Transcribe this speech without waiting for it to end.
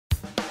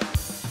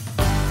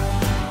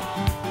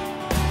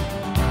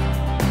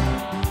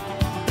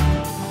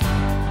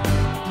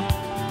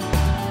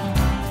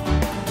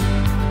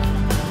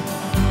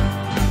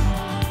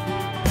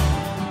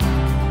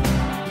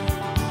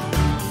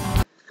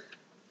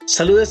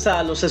Saludos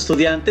a los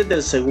estudiantes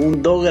del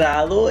segundo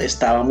grado.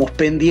 Estábamos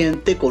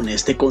pendientes con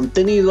este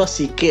contenido,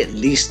 así que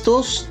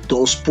listos.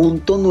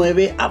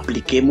 2.9,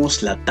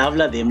 apliquemos la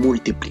tabla de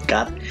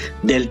multiplicar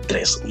del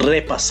 3.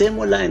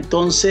 Repasémosla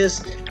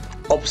entonces.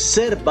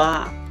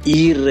 Observa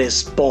y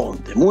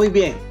responde. Muy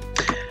bien.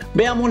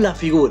 Veamos la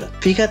figura.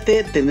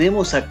 Fíjate,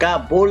 tenemos acá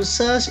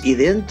bolsas y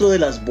dentro de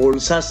las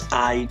bolsas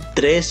hay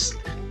 3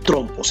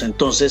 trompos.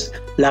 Entonces,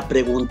 la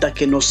pregunta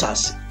que nos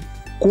hace: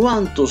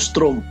 ¿cuántos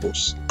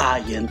trompos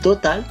hay en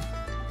total?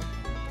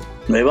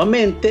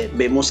 Nuevamente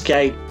vemos que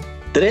hay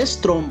 3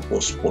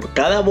 trompos por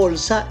cada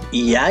bolsa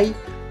y hay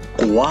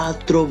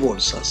 4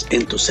 bolsas.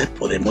 Entonces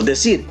podemos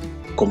decir,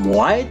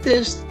 como hay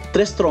 3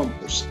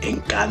 trompos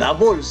en cada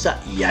bolsa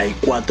y hay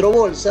 4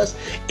 bolsas,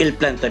 el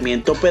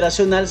planteamiento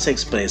operacional se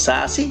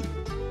expresa así: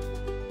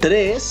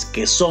 3,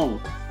 que son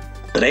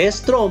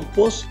 3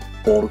 trompos,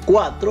 por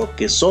 4,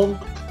 que son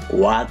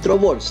 4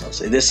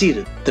 bolsas. Es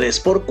decir, 3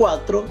 por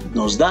 4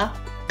 nos da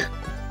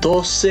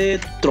 12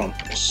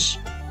 trompos.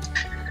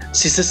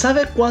 Si se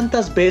sabe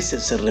cuántas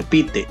veces se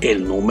repite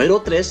el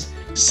número 3,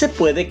 se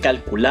puede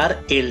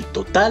calcular el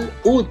total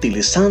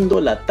utilizando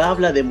la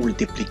tabla de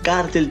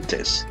multiplicar del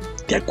 3.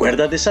 ¿Te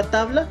acuerdas de esa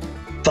tabla?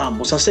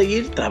 Vamos a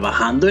seguir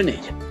trabajando en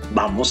ella.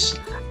 Vamos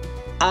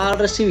a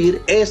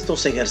recibir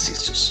estos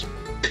ejercicios.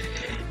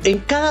 En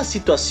cada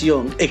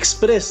situación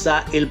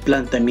expresa el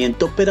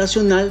planteamiento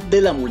operacional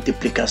de la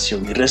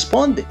multiplicación y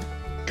responde.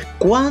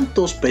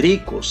 ¿Cuántos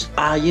pericos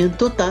hay en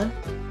total?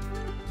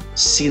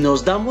 Si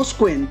nos damos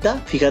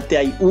cuenta, fíjate,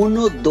 hay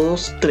 1,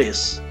 2,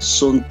 3.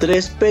 Son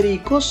 3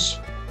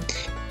 pericos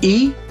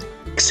y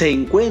se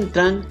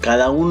encuentran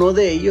cada uno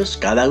de ellos,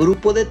 cada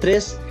grupo de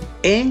 3,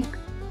 en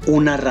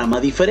una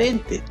rama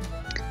diferente.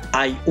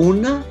 Hay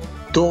 1,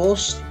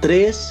 2,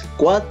 3,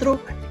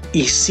 4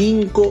 y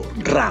 5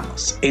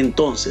 ramas.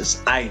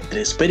 Entonces hay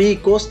 3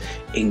 pericos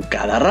en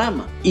cada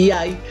rama y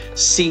hay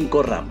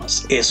 5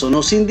 ramas. Eso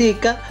nos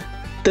indica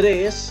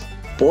 3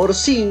 por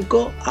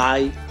 5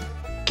 hay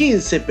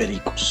 15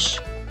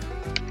 pericos.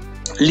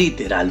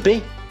 Literal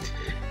B.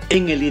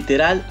 En el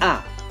literal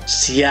A,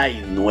 si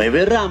hay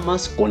 9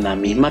 ramas con la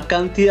misma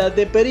cantidad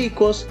de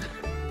pericos,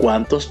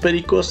 ¿cuántos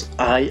pericos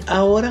hay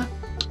ahora?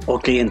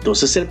 Ok,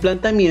 entonces el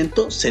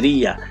planteamiento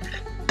sería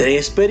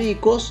 3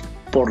 pericos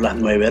por las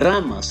 9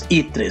 ramas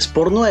y 3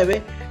 por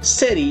 9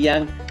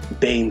 serían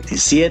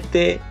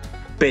 27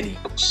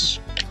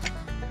 pericos.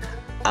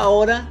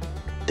 Ahora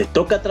te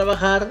toca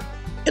trabajar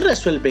y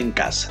resuelve en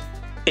casa.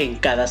 En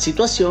cada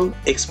situación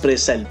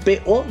expresa el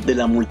PO de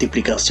la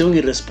multiplicación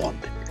y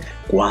responde.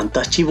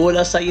 ¿Cuántas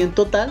chibolas hay en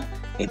total?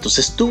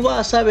 Entonces tú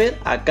vas a ver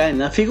acá en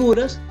las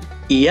figuras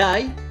y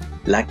hay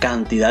la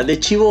cantidad de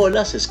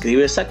chibolas,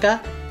 escribes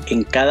acá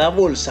en cada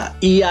bolsa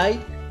y hay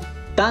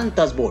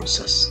tantas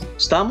bolsas.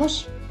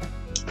 ¿Estamos?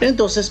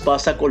 Entonces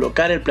vas a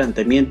colocar el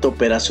planteamiento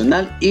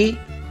operacional y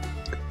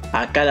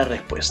acá la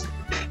respuesta.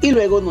 Y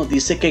luego nos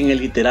dice que en el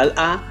literal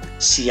A,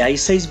 si hay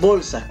 6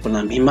 bolsas con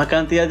la misma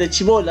cantidad de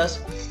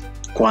chibolas,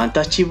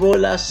 ¿cuántas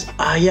chibolas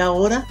hay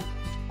ahora?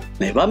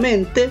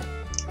 Nuevamente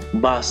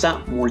vas a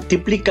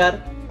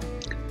multiplicar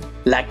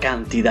la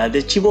cantidad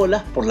de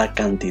chibolas por la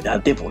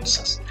cantidad de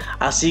bolsas.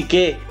 Así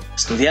que,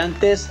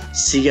 estudiantes,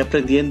 sigue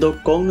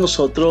aprendiendo con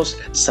nosotros.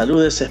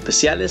 Saludos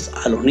especiales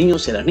a los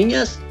niños y a las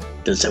niñas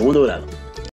del segundo grado.